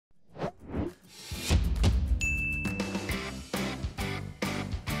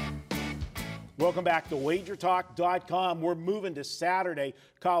Welcome back to WagerTalk.com. We're moving to Saturday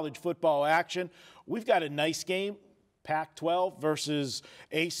college football action. We've got a nice game, Pac-12 versus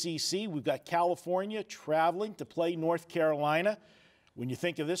ACC. We've got California traveling to play North Carolina. When you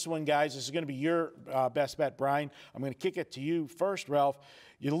think of this one, guys, this is going to be your best bet, Brian. I'm going to kick it to you first, Ralph.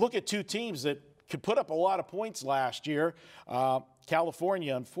 You look at two teams that could put up a lot of points last year.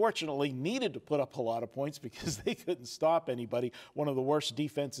 California, unfortunately, needed to put up a lot of points because they couldn't stop anybody, one of the worst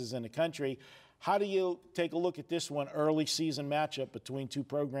defenses in the country. How do you take a look at this one, early season matchup between two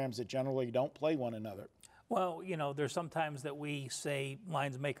programs that generally don't play one another? Well, you know, there's sometimes that we say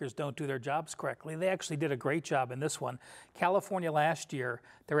lines makers don't do their jobs correctly. They actually did a great job in this one. California last year,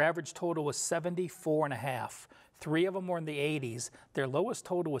 their average total was 74.5. 3 of them were in the 80s. Their lowest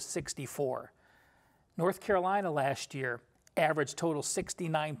total was 64. North Carolina last year, average total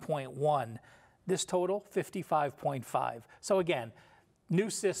 69.1. This total, 55.5. So again, new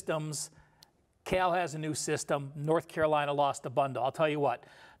systems. Cal has a new system. North Carolina lost a bundle. I'll tell you what,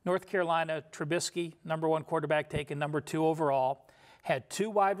 North Carolina, Trubisky, #1 quarterback taken, #2 overall, had 2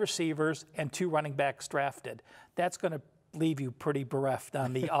 wide receivers and 2 running backs drafted. That's going to leave you pretty bereft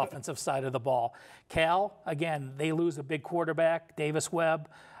on the offensive side of the ball. Cal, again, they lose a big quarterback, Davis Webb,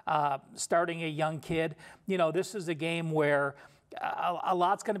 starting a young kid. You know, this is a game where a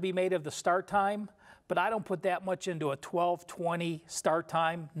lot's going to be made of the start time, but I don't put that much into a 12:20 start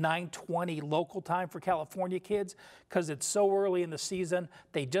time, 9:20 local time for California kids because it's so early in the season.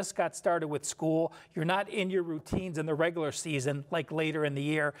 They just got started with school. You're not in your routines in the regular season like later in the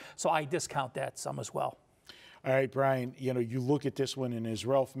year, so I discount that some as well. All right, Brian, you know, you look at this one, and as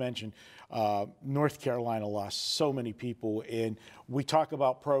Ralph mentioned, North Carolina lost so many people, and we talk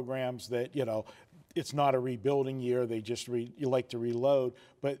about programs that, you know, it's not a rebuilding year. They just you like to reload.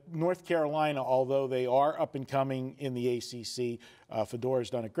 But North Carolina, although they are up and coming in the ACC, Fedora's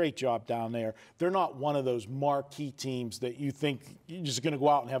done a great job down there. They're not one of those marquee teams that you think you're just going to go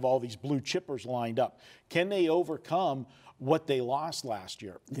out and have all these blue chippers lined up. Can they overcome what they lost last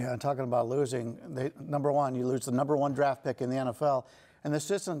year? Yeah, and talking about losing, #1, you lose the #1 draft pick in the NFL. And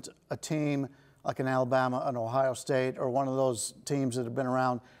this isn't a team like an Alabama, an Ohio State, or one of those teams that have been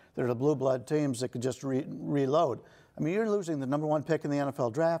around. They're the blue blood teams that could just reload. I mean, you're losing the #1 pick in the NFL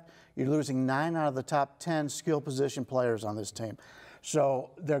draft. You're losing 9 out of the top 10 skill position players on this team. So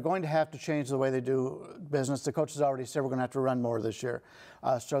they're going to have to change the way they do business. The coach has already said we're going to have to run more this year.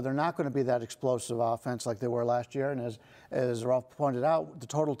 So they're not going to be that explosive offense like they were last year. And as Ralph pointed out, the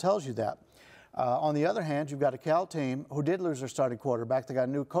total tells you that. On the other hand, you've got a Cal team who did lose their starting quarterback. They got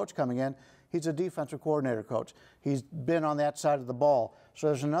a new coach coming in. He's a defensive coordinator coach. He's been on that side of the ball. So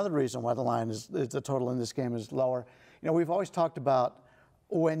there's another reason why the total in this game is lower. You know, we've always talked about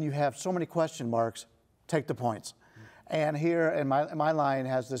when you have so many question marks, take the points. And here, and my line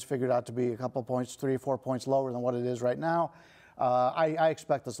has this figured out to be a couple points, 3 or 4 points lower than what it is right now. I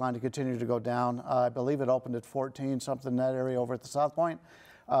expect this line to continue to go down. I believe it opened at 14, something in that area over at the South Point.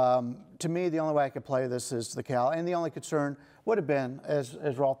 To me, the only way I could play this is the Cal, and the only concern would have been, as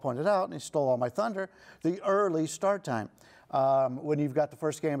Rolf pointed out, and he stole all my thunder, the early start time. When you've got the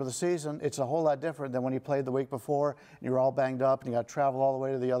first game of the season, it's a whole lot different than when you played the week before and you're all banged up and you got to travel all the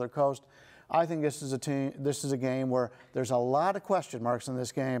way to the other coast. I think this is a game where there's a lot of question marks in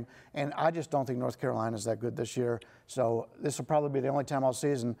this game, and I just don't think North Carolina is that good this year. So this will probably be the only time all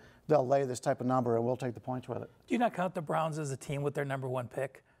season they'll lay this type of number, and we'll take the points with it. Do you not count the Browns as a team with their #1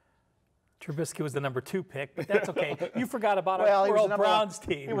 pick? Trubisky was the #2 pick, but that's okay. You forgot about our poor old Browns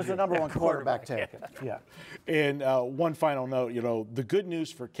team. He was the #1 quarterback taken. Yeah. And one final note, you know, the good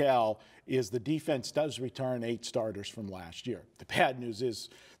news for Cal is the defense does return 8 starters from last year. The bad news is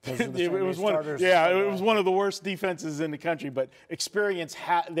it was one of the worst defenses in the country, but experience,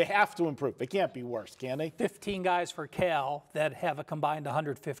 they have to improve. They can't be worse, can they? 15 guys for Cal that have a combined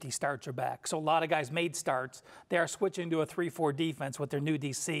 150 starts or back. So a lot of guys made starts. They are switching to a 3-4 defense with their new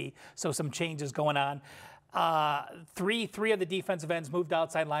DC, so some changes going on. Three of the defensive ends moved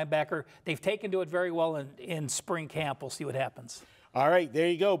outside linebacker. They've taken to it very well in spring camp. We'll see what happens. All right, there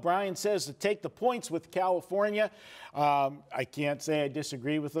you go. Brian says to take the points with California. I can't say I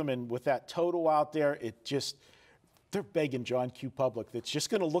disagree with them. And with that total out there, they're begging John Q. Public that's just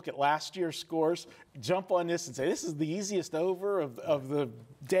going to look at last year's scores, jump on this and say, this is the easiest over of the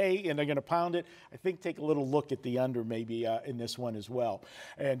day, and they're going to pound it. I think take a little look at the under maybe in this one as well.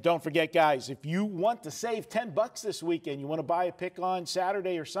 And don't forget, guys, if you want to save $10 this weekend, you want to buy a pick on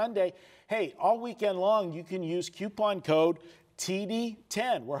Saturday or Sunday, hey, all weekend long you can use coupon code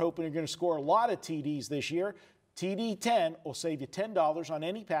TD10. We're hoping you're going to score a lot of TDs this year. TD10 will save you $10 on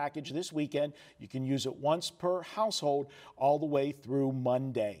any package this weekend. You can use it once per household all the way through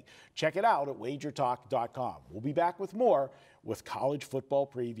Monday. Check it out at wagertalk.com. We'll be back with more with college football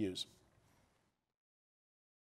previews.